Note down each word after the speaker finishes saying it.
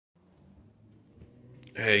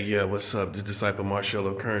Hey, yeah, what's up? The disciple Marshall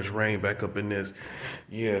Occurrence Rain back up in this.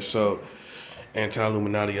 Yeah, so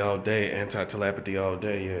anti-Illuminati all day, anti-telepathy all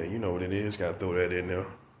day. Yeah, you know what it is. Gotta throw that in there.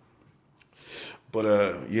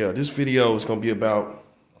 But yeah, this video is gonna be about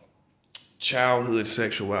childhood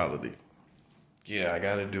sexuality. Yeah, I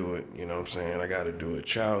gotta do it. You know what I'm saying? I gotta do it.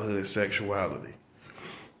 Childhood sexuality.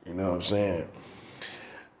 You know what I'm saying?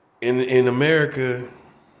 In America,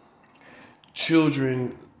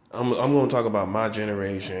 children, I'm going to talk about my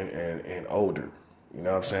generation and older. You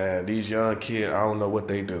know what I'm saying? These young kids, I don't know what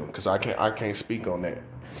they do because I can't speak on that.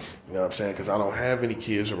 You know what I'm saying? Because I don't have any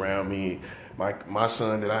kids around me. My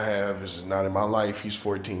son that I have is not in my life. He's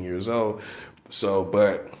 14 years old. So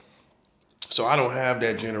I don't have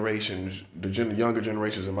that generation, younger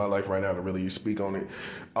generations in my life right now to really speak on it.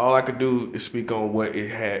 All I could do is speak on what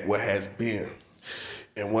has been,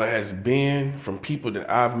 and what has been from people that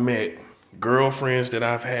I've met, girlfriends that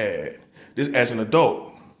I've had. This as an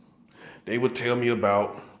adult, they would tell me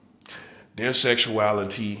about their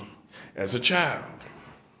sexuality as a child.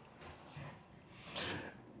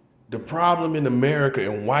 The problem in America,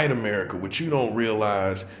 in white America, which you don't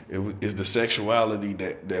realize, is the sexuality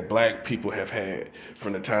that black people have had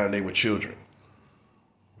from the time they were children.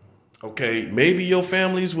 Okay, maybe your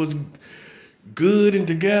families was good and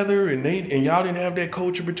together, and y'all didn't have that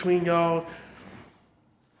culture between y'all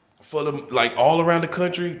for the like all around the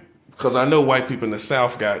country. Because I know white people in the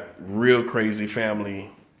South got real crazy family,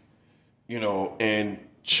 and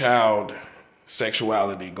child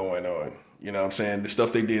sexuality going on. You know what I'm saying? The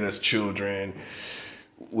stuff they did as children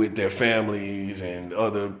with their families and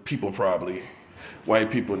other people probably. White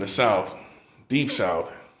people in the South, deep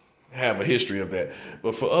South, have a history of that.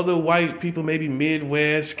 But for other white people, maybe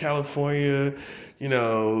Midwest, California,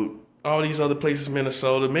 all these other places,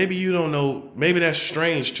 Minnesota, maybe you don't know, maybe that's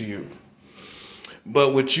strange to you.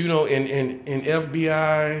 But what in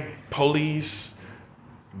FBI, police,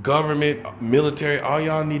 government, military, all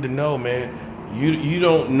y'all need to know, man, you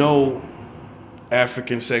don't know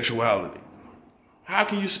African sexuality. How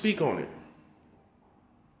can you speak on it?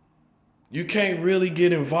 You can't really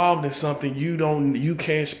get involved in something you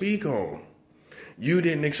can't speak on. You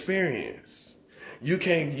didn't experience. You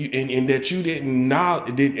can't, and that you did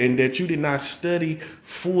not study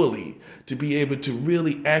fully to be able to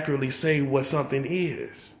really accurately say what something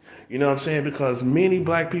is. You know what I'm saying? Because many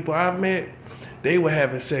black people I've met, they were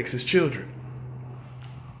having sex as children.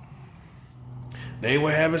 They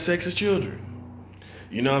were having sex as children.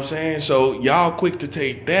 You know what I'm saying? So y'all quick to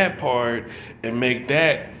take that part and make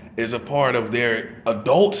that as a part of their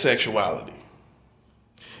adult sexuality.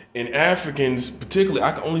 In Africans, particularly,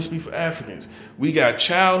 I can only speak for Africans, we got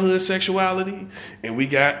childhood sexuality and we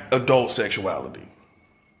got adult sexuality.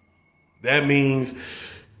 That means,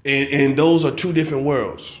 and those are two different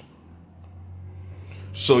worlds.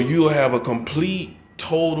 So you'll have a complete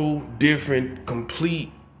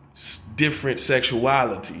different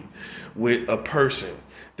sexuality with a person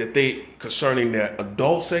concerning their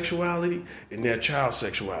adult sexuality and their child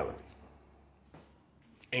sexuality.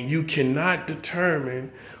 And you cannot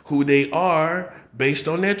determine who they are based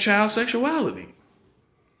on their child sexuality.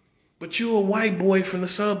 But you a white boy from the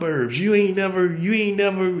suburbs. You ain't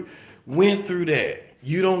never went through that.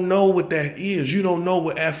 You don't know what that is. You don't know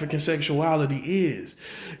what African sexuality is.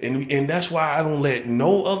 And that's why I don't let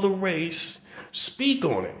no other race speak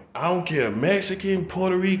on it. I don't care, Mexican,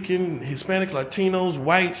 Puerto Rican, Hispanic, Latinos,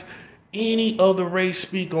 whites, any other race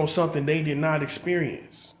speak on something they did not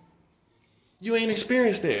experience. You ain't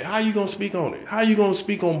experienced that. How you gonna speak on it? How you gonna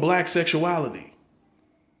speak on black sexuality?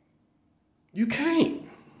 You can't.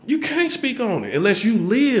 You can't speak on it unless you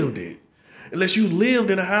lived it. Unless you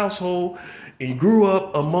lived in a household and grew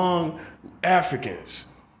up among Africans.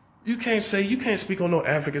 You can't speak on no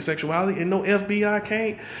African sexuality, and no FBI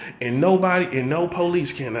can't, and nobody, and no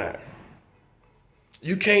police cannot.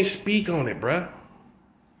 You can't speak on it, bruh.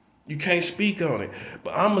 You can't speak on it.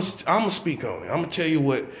 But I'm gonna speak on it. I'm gonna tell you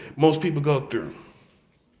what most people go through.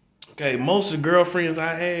 Okay, most of the girlfriends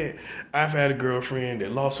I've had a girlfriend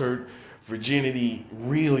that lost her virginity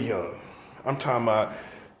real young. I'm talking about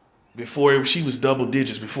before she was double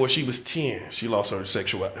digits, before she was 10, she lost her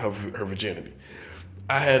virginity.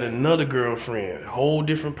 I had another girlfriend, a whole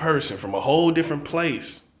different person from a whole different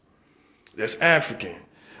place that's African,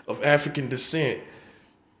 of African descent.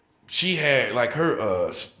 She had like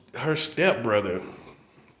her stepbrother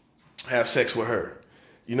have sex with her.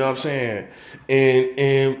 You know what I'm saying?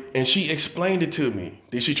 And she explained it to me.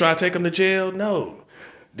 Did she try to take him to jail? No.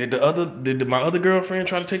 Did my other girlfriend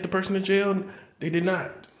try to take the person to jail? They did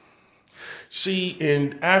not. See,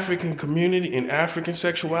 in African community, in African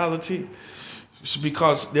sexuality, it's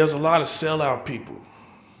because there's a lot of sellout people.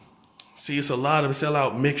 See, it's a lot of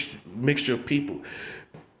sellout mixture of people.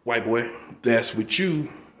 White boy, that's with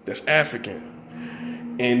you, that's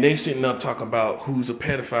African. And they sitting up talking about who's a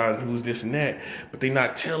pedophile and who's this and that, but they're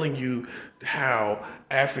not telling you how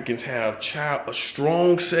Africans have a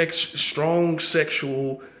strong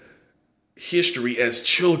sexual history as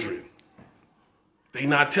children. They're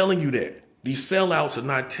not telling you that. These sellouts are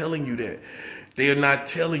not telling you that. They are not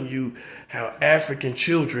telling you how African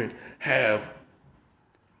children have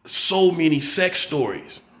so many sex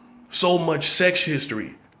stories, so much sex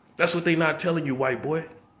history. That's what they're not telling you, white boy.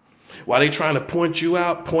 While they trying to point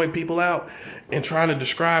people out, and trying to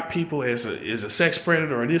describe people as a sex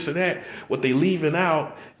predator or this or that, what they leaving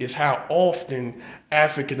out is how often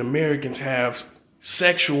African Americans have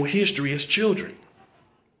sexual history as children.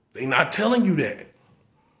 They not telling you that.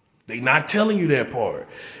 They not telling you that part.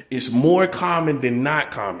 It's more common than not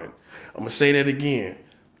common. I'm gonna say that again.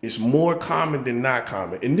 It's more common than not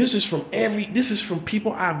common. And this is from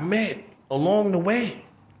people I've met along the way,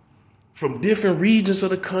 from different regions of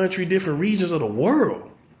the country, different regions of the world.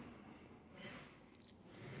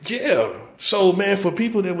 Yeah. So, man, for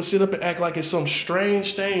people that would sit up and act like it's some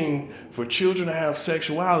strange thing for children to have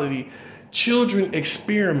sexuality, children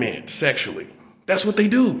experiment sexually. That's what they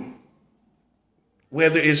do.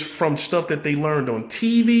 Whether it's from stuff that they learned on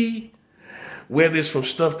TV, whether it's from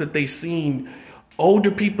stuff that they seen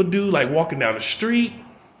older people do, like walking down the street,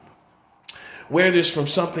 whether it's from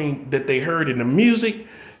something that they heard in the music,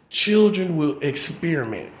 children will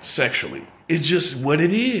experiment sexually. It's just what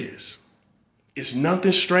it is. It's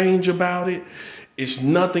nothing strange about it. It's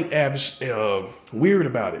nothing weird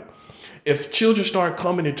about it. If children start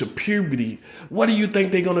coming into puberty, what do you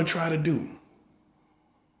think they're going to try to do?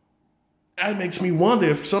 That makes me wonder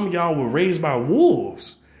if some of y'all were raised by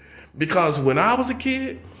wolves. Because when I was a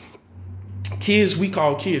kid, we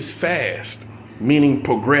call kids fast, meaning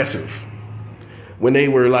progressive. When they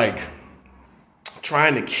were like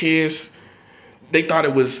trying to kiss, they thought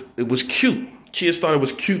it was cute. Kids thought it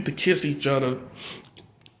was cute to kiss each other,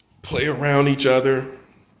 play around each other.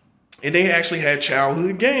 And they actually had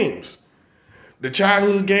childhood games. The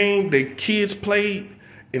childhood game that kids played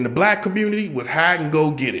in the black community was hide and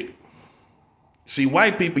go get it. See,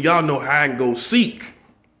 white people, y'all know hide and go seek.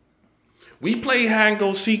 We play hide and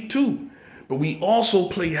go seek too, but we also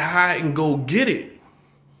play hide and go get it.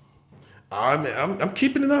 I'm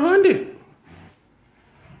keeping it 100.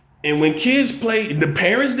 And when kids play, the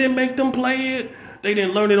parents didn't make them play it. They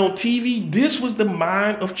didn't learn it on TV. This was the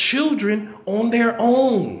mind of children on their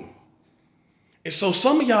own. And so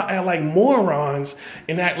some of y'all act like morons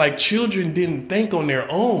and act like children didn't think on their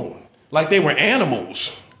own, like they were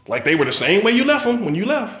animals. Like they were the same way you left them when you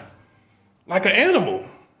left. Like an animal.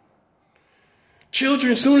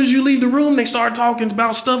 Children, as soon as you leave the room, they start talking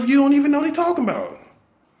about stuff you don't even know they're talking about.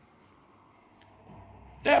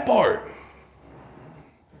 That part.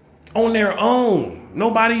 On their own.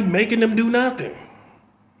 Nobody making them do nothing.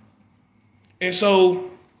 And so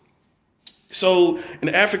in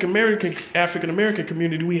the African American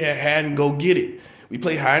community, we had hide and go get it. We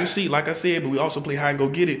play hide and seek, like I said, but we also play hide and go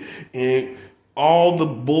get it. And all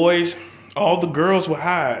the girls would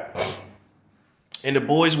hide. And the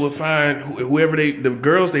boys would find the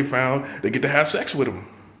girls they found, they get to have sex with them.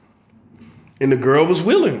 And the girl was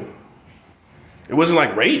willing. It wasn't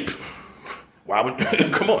like rape. Why would,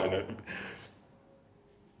 come on.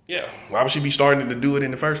 Yeah, why would she be starting to do it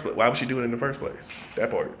in the first place? Why would she do it in the first place?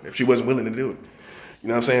 That part, if she wasn't willing to do it. You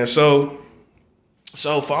know what I'm saying? So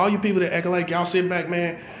for all you people that act like y'all sit back,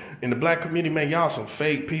 man, in the black community, man, y'all some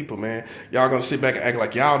fake people, man. Y'all gonna sit back and act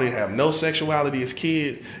like y'all didn't have no sexuality as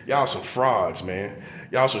kids. Y'all some frauds, man.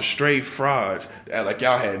 Y'all some straight frauds that act like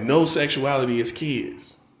y'all had no sexuality as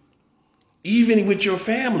kids. Even with your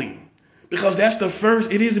family. Because that's the first,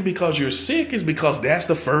 it isn't because you're sick, it's because that's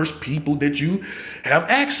the first people that you have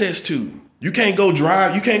access to. You can't go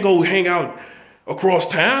drive, you can't go hang out across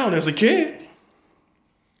town as a kid.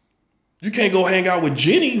 You can't go hang out with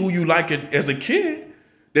Jenny, who you like as a kid,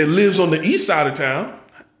 that lives on the east side of town.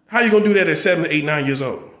 How you gonna do that at 7, 8, 9 years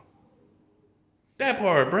old? That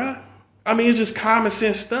part, bruh. I mean, it's just common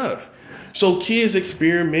sense stuff. So kids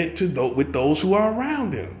experiment with those who are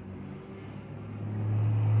around them.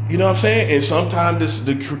 You know what I'm saying? And sometimes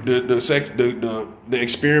the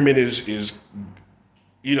experiment is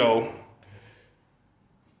you know,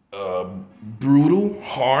 brutal,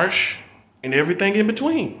 harsh, and everything in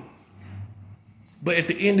between. But at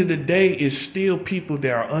the end of the day, it's still people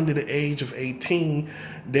that are under the age of 18.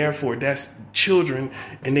 Therefore, that's children,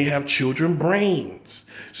 and they have children brains.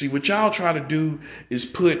 See, what y'all try to do is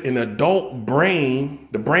put an adult brain,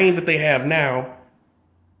 the brain that they have now,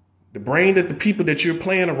 the brain that the people that you're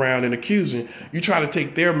playing around and accusing, you try to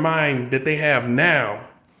take their mind that they have now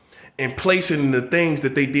and place it in the things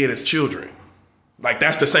that they did as children. Like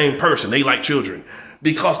that's the same person. They like children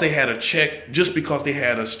because they had a check, just because they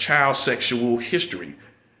had a child sexual history.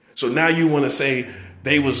 So now you want to say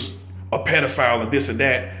they was a pedophile or this or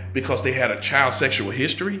that because they had a child sexual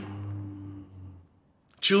history?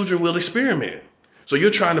 Children will experiment. So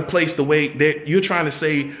you're trying to place the way that you're trying to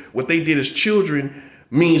say what they did as children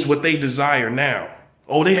means what they desire now.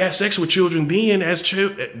 Oh, they had sex with children then as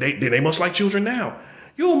they must like children now.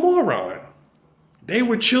 You're a moron. They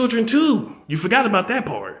were children too. You forgot about that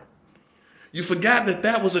part. You forgot that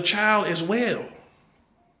that was a child as well.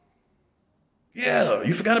 Yeah,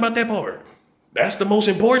 you forgot about that part. That's the most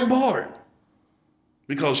important part.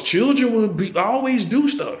 Because children will always do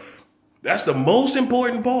stuff. That's the most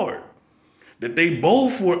important part. That they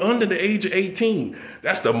both were under the age of 18.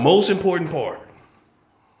 That's the most important part.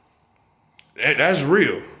 That's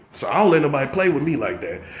real. So I don't let nobody play with me like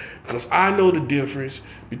that. Because I know the difference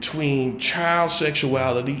between child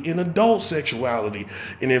sexuality and adult sexuality.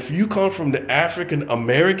 And if you come from the African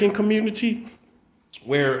American community,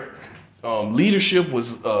 where leadership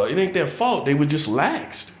was, it ain't their fault. They were just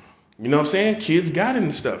laxed. You know what I'm saying? Kids got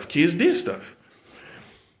into stuff. Kids did stuff.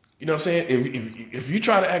 You know what I'm saying? If you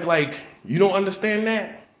try to act like you don't understand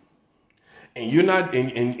that, and you're not,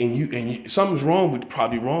 and something's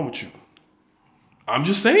probably wrong with you. I'm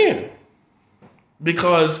just saying.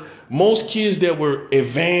 Because most kids that were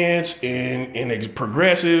advanced and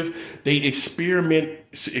progressive, they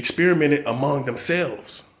experimented among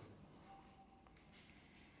themselves.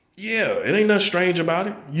 Yeah, it ain't nothing strange about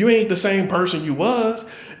it. You ain't the same person you was,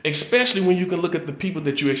 especially when you can look at the people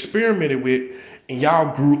that you experimented with and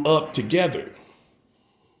y'all grew up together.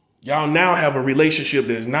 Y'all now have a relationship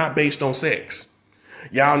that is not based on sex.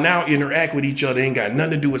 Y'all now interact with each other, ain't got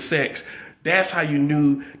nothing to do with sex. That's how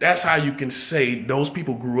you can say those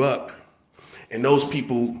people grew up and those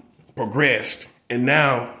people progressed. And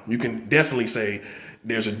now you can definitely say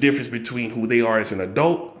there's a difference between who they are as an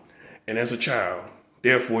adult and as a child.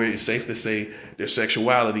 Therefore, it's safe to say their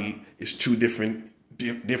sexuality is two different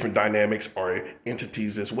dynamics or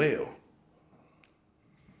entities as well,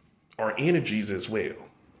 or energies as well,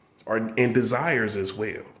 and desires as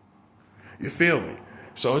well. You feel me?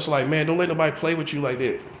 So it's like, man, don't let nobody play with you like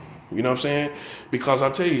that. You know what I'm saying? Because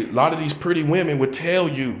I'll tell you, a lot of these pretty women would tell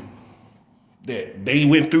you that they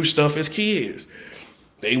went through stuff as kids.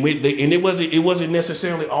 And it wasn't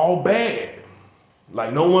necessarily all bad.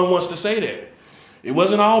 Like no one wants to say that. It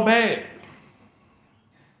wasn't all bad.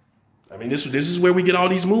 I mean, this is where we get all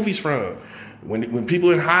these movies from. When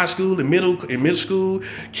people in high school and middle school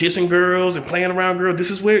kissing girls and playing around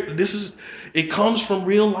girls, it comes from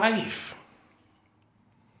real life.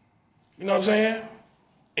 You know what I'm saying?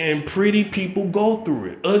 And pretty people go through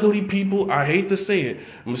it. Ugly people, I hate to say it,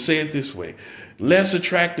 I'm gonna say it this way. Less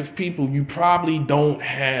attractive people, you probably don't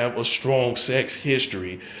have a strong sex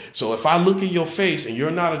history. So if I look in your face and you're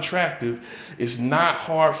not attractive, it's not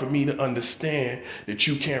hard for me to understand that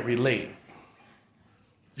you can't relate.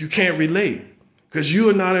 You can't relate because you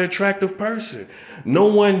are not an attractive person. No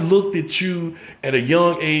one looked at you at a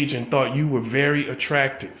young age and thought you were very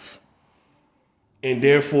attractive. And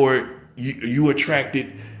therefore, you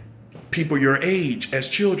attracted people your age as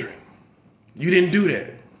children. You didn't do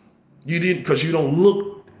that. You didn't, because you don't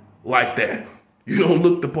look like that. You don't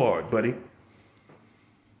look the part, buddy.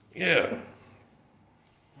 Yeah.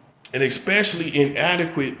 And especially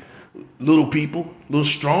inadequate little people, little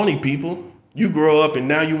scrawny people. You grow up and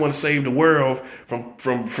now you want to save the world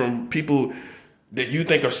from people that you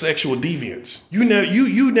think are sexual deviants.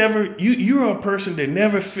 You're a person that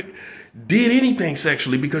never did anything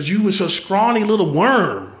sexually because you was a scrawny little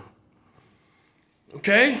worm.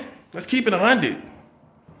 Okay? Let's keep it 100.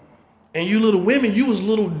 And you little women, you was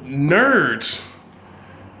little nerds.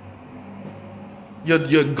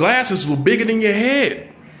 Your glasses were bigger than your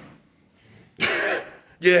head.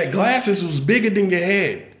 Your glasses was bigger than your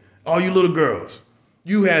head. All you little girls.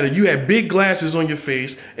 You had big glasses on your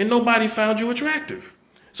face and nobody found you attractive.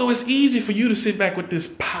 So it's easy for you to sit back with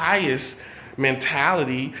this pious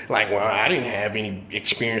mentality like, well, I didn't have any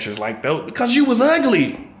experiences like that because you was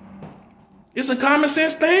ugly. It's a common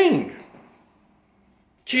sense thing.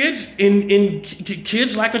 Kids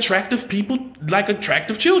kids like attractive people, like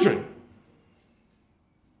attractive children.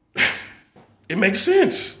 It makes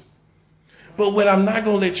sense. But what I'm not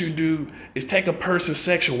going to let you do is take a person's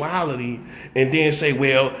sexuality and then say,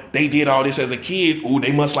 well, they did all this as a kid. Oh,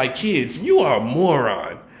 they must like kids. You are a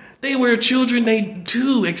moron. They were children.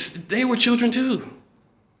 They were children too.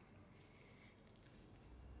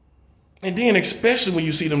 And then especially when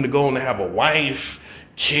you see them to go on to have a wife,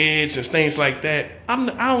 kids, and things like that, I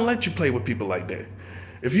don't let you play with people like that.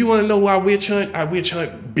 If you want to know why I witch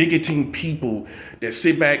hunt bigoting people that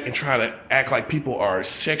sit back and try to act like people are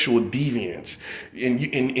sexual deviants,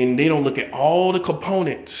 and they don't look at all the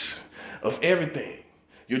components of everything.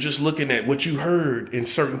 You're just looking at what you heard in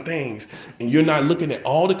certain things, and you're not looking at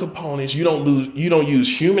all the components. You don't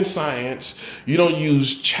use human science. You don't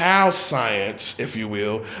use child science, if you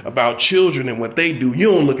will, about children and what they do.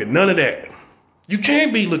 You don't look at none of that. You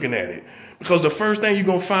can't be looking at it, because the first thing you're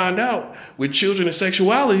going to find out with children and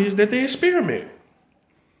sexuality is that they experiment.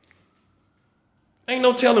 Ain't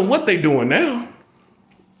no telling what they doing now,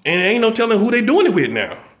 and ain't no telling who they doing it with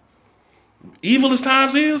now. Evil as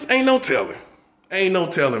times is, ain't no telling. Ain't no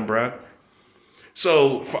telling, bruh.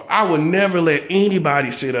 So I would never let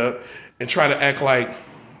anybody sit up and try to act like,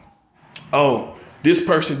 oh, this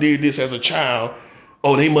person did this as a child.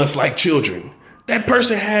 Oh, they must like children. That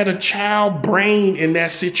person had a child brain in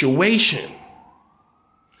that situation.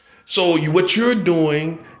 So what you're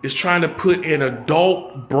doing is trying to put an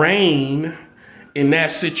adult brain in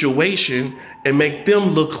that situation and make them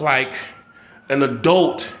look like an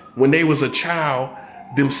adult when they was a child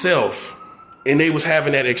themselves. And they was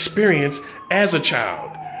having that experience as a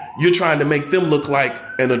child. You're trying to make them look like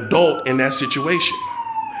an adult in that situation.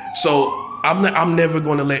 So I'm never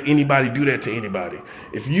going to let anybody do that to anybody.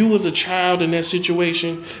 If you was a child in that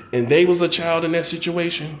situation and they was a child in that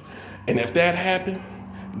situation, and if that happened,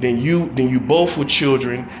 then you both were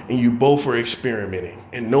children and you both were experimenting.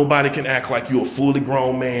 And nobody can act like you're a fully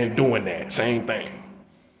grown man doing that same thing.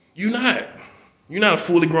 You're not a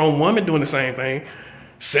fully grown woman doing the same thing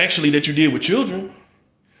sexually that you did with children,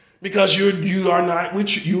 because you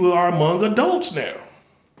are among adults now.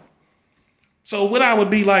 So what I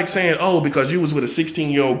would be like saying, oh, because you was with a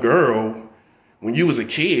 16-year-old girl when you was a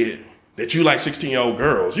kid, that you like 16-year-old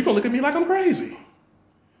girls, you're gonna look at me like I'm crazy.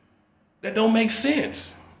 That don't make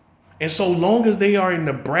sense. And so long as they are in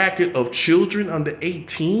the bracket of children under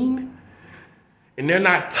 18 and they're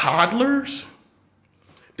not toddlers,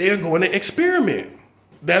 they're going to experiment.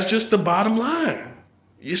 That's just the bottom line.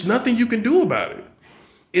 It's nothing you can do about it.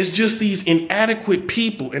 It's just these inadequate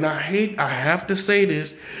people. And I have to say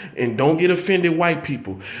this, and don't get offended, white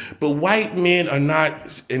people, but white men are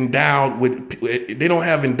not endowed they don't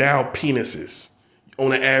have endowed penises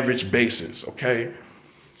on an average basis, okay?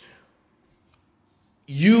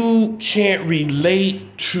 You can't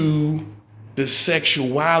relate to the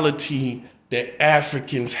sexuality that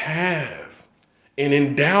Africans have. And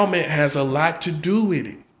endowment has a lot to do with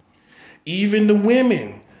it. Even the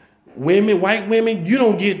women, white women, you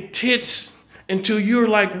don't get tits until you're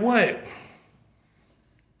like what?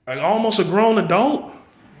 Like almost a grown adult?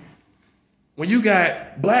 When you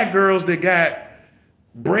got black girls that got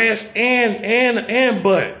breast and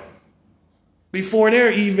butt before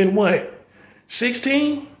they're even what?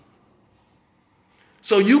 16?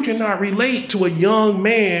 So you cannot relate to a young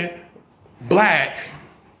man, black,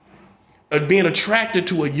 being attracted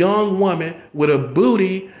to a young woman with a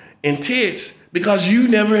booty and tits, because you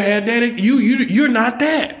never had that. You're not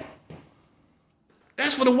that.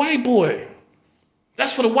 That's for the white boy.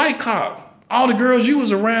 That's for the white cop. All the girls you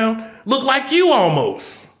was around look like you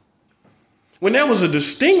almost. When there was a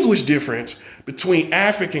distinguished difference between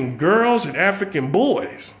African girls and African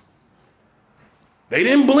boys. They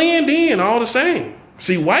didn't blend in all the same.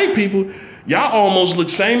 See, white people, y'all almost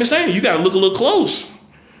look same as same. You got to look a little close.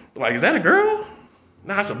 Like, is that a girl?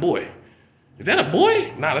 Nah, it's a boy. Is that a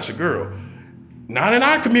boy? Nah, that's a girl. Not in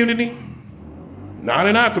our community. Not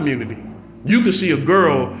in our community. You can see a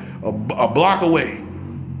girl a block away.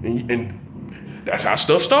 And that's how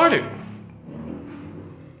stuff started.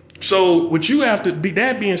 So what you have to be,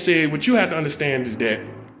 that being said, what you have to understand is that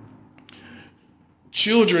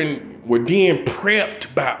children were being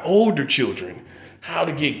prepped by older children how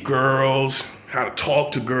to get girls, how to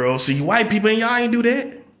talk to girls. See, white people, and y'all ain't do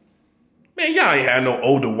that. Man, y'all ain't had no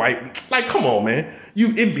older white, like, come on, man.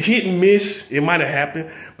 It hit and miss, it might have happened,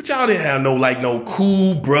 but y'all didn't have no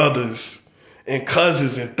cool brothers and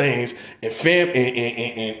cousins and things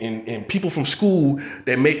and people from school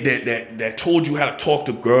that told you how to talk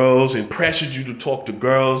to girls and pressured you to talk to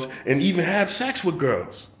girls and even have sex with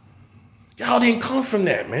girls. Y'all didn't come from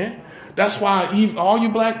that, man. That's why all you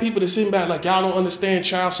black people that sitting back like y'all don't understand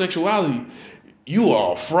child sexuality, you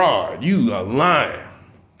are a fraud. You are lying.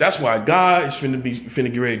 That's why God is finna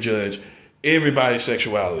get ready to judge everybody's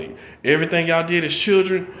sexuality. Everything y'all did as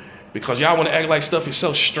children, because y'all want to act like stuff is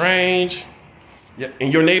so strange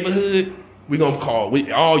in your neighborhood, We gonna call.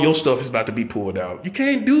 All your stuff is about to be pulled out. You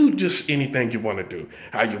can't do just anything you want to do,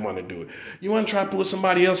 how you want to do it. You want to try to pull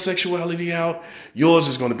somebody else's sexuality out, yours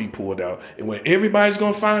is gonna be pulled out. And what everybody's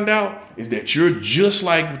gonna find out is that you're just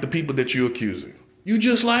like the people that you're accusing. You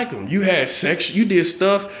just like them. You had sex. You did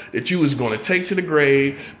stuff that you was gonna take to the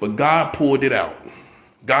grave, but God pulled it out.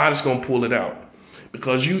 God is gonna pull it out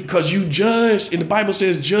because you judged. And the Bible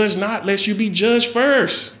says, "Judge not, lest you be judged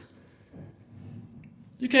first."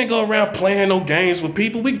 You can't go around playing no games with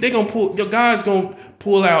people. Your God's gonna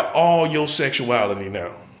pull out all your sexuality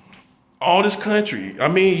now. All this country. I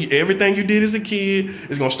mean, everything you did as a kid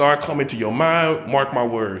is gonna start coming to your mind. Mark my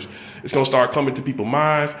words. It's gonna start coming to people's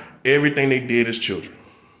minds. Everything they did as children.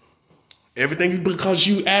 Everything because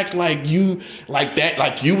you act like you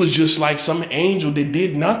was just like some angel that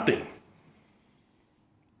did nothing.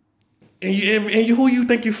 And who you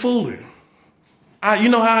think you're fooling? You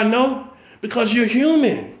know how I know? Because you're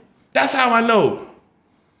human. That's how I know.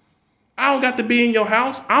 I don't got to be in your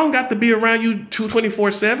house. I don't got to be around you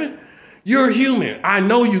 24/7. You're human. I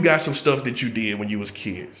know you got some stuff that you did when you was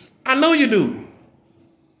kids. I know you do.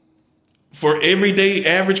 For everyday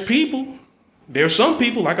average people, there's some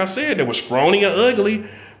people, like I said, that were scrawny and ugly.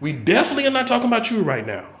 We definitely are not talking about you right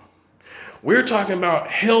now. We're talking about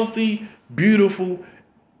healthy, beautiful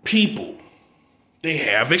people. They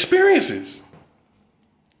have experiences.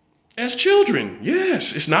 As children,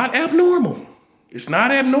 yes, it's not abnormal. It's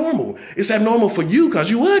not abnormal. It's abnormal for you because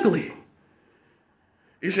you're ugly.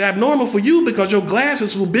 It's abnormal for you because your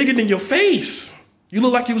glasses were bigger than your face. You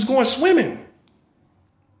look like you was going swimming.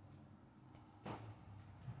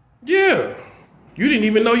 Yeah. You didn't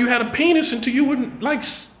even know you had a penis until you were like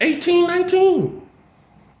 18, 19.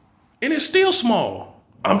 And it's still small.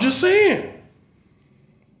 I'm just saying.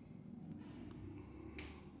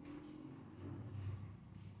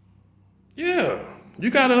 Yeah, you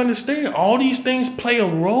got to understand all these things play a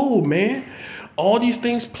role, man. All these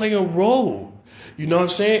things play a role. You know what I'm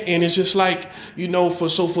saying? And it's just like,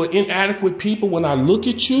 for inadequate people, when I look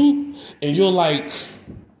at you and you're like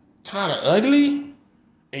kind of ugly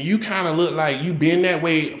and you kind of look like you've been that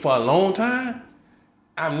way for a long time,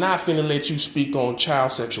 I'm not finna let you speak on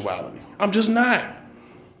child sexuality. I'm just not.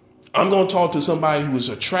 I'm going to talk to somebody who is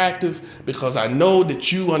attractive because I know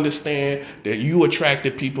that you understand that you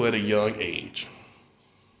attracted people at a young age.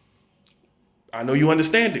 I know you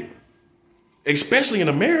understand it. Especially in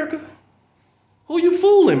America. Who you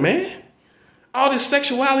fooling, man? All this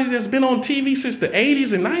sexuality that's been on TV since the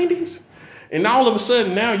 80s and 90s. And all of a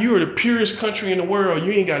sudden now you're the purest country in the world.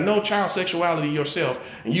 You ain't got no child sexuality yourself.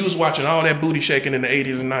 And you was watching all that booty shaking in the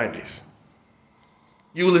 80s and 90s.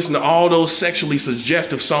 You listen to all those sexually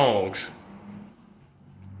suggestive songs,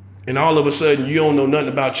 and all of a sudden you don't know nothing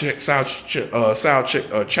about child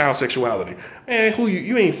sexuality. Man,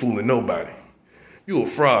 you ain't fooling nobody. You a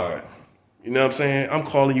fraud. You know what I'm saying? I'm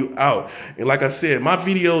calling you out. And like I said, my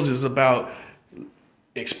videos is about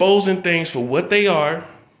exposing things for what they are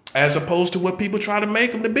as opposed to what people try to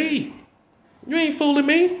make them to be. You ain't fooling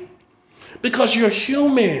me because you're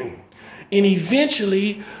human. And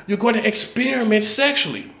eventually, you're going to experiment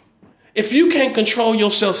sexually. If you can't control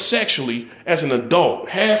yourself sexually as an adult,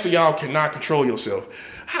 half of y'all cannot control yourself.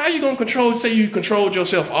 How are you going to say you controlled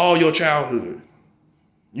yourself all your childhood?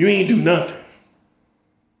 You ain't do nothing.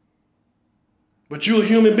 But you're a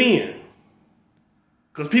human being.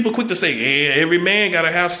 Because people quick to say, yeah, every man got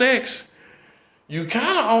to have sex. You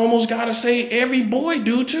kind of almost got to say every boy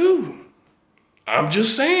do too. I'm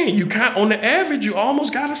just saying, on the average, you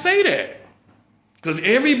almost got to say that. Because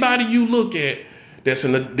everybody you look at that's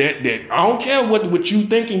I don't care what you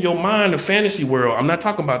think in your mind, the fantasy world. I'm not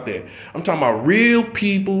talking about that. I'm talking about real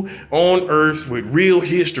people on earth with real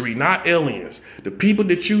history, not aliens. The people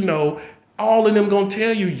that you know, all of them gonna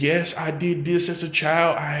tell you, yes, I did this as a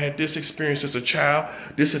child. I had this experience as a child,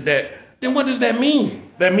 this or that. Then what does that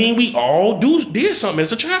mean? That mean we all did something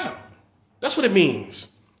as a child. That's what it means.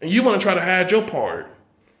 And you want to try to hide your part.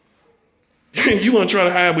 You want to try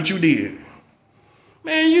to hide what you did.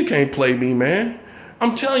 Man, you can't play me, man.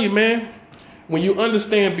 I'm telling you, man, when you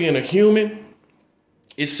understand being a human,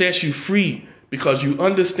 it sets you free because you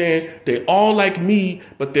understand they're all like me,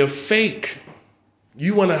 but they're fake.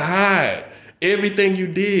 You want to hide everything you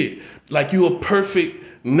did like you a perfect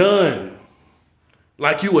nun.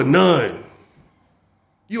 Like you a nun.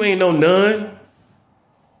 You ain't no nun.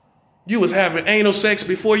 You was having anal sex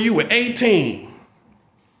before you were 18.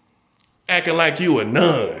 Acting like you a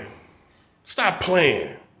nun. Stop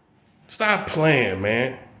playing. Stop playing,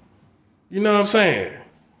 man. You know what I'm saying?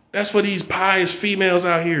 That's for these pious females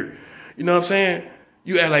out here. You know what I'm saying?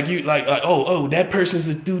 You act like oh, that person's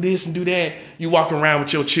to do this and do that. You walk around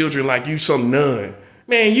with your children like you some nun.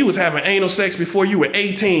 Man, you was having anal sex before you were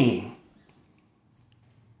 18.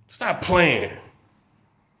 Stop playing.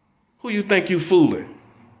 Who you think you fooling?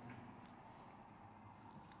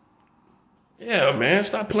 Yeah, man,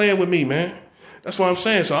 stop playing with me, man. That's what I'm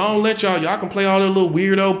saying. So I don't let y'all can play all the little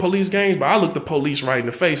weirdo police games, but I look the police right in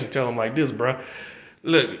the face and tell them like this, bro.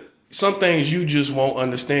 Look, some things you just won't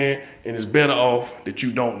understand, and it's better off that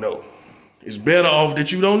you don't know. It's better off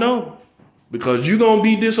that you don't know, because you're going to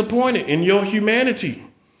be disappointed in your humanity.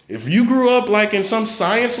 If you grew up like in some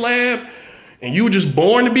science lab and you were just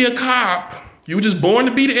born to be a cop, you were just born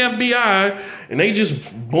to be the FBI, and they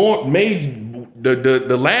just made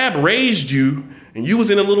the lab raised you, and you was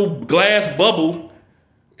in a little glass bubble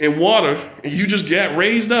in water, and you just got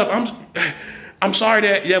raised up. I'm sorry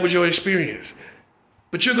that was your experience.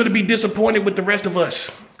 But you're going to be disappointed with the rest of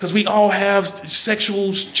us, because we all have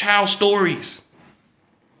sexual child stories.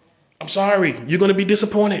 I'm sorry. You're going to be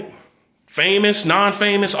disappointed. Famous,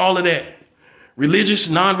 non-famous, all of that. Religious,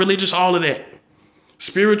 non-religious, all of that.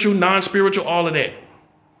 Spiritual, non-spiritual, all of that.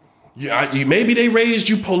 Maybe they raised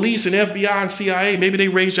you police and FBI and CIA. Maybe they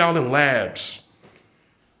raised y'all in labs.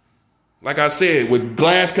 Like I said, with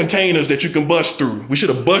glass containers that you can bust through. We should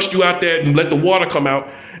have bust you out there and let the water come out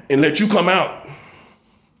and let you come out.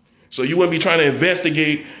 So you wouldn't be trying to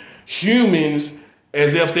investigate humans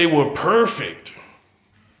as if they were perfect.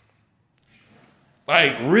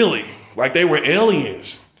 Like, really? Like they were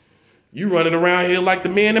aliens. You running around here like the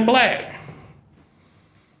Man in Black.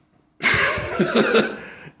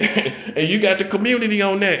 And you got the community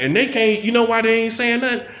on that. And they can't, you know why they ain't saying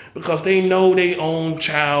nothing? Because they know they own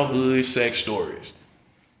childhood sex stories.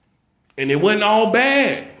 And it wasn't all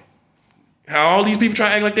bad. How all these people try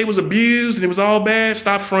to act like they was abused and it was all bad.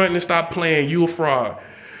 Stop fronting and stop playing. You a fraud.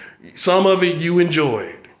 Some of it you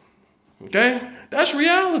enjoyed. Okay? That's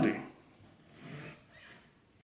reality.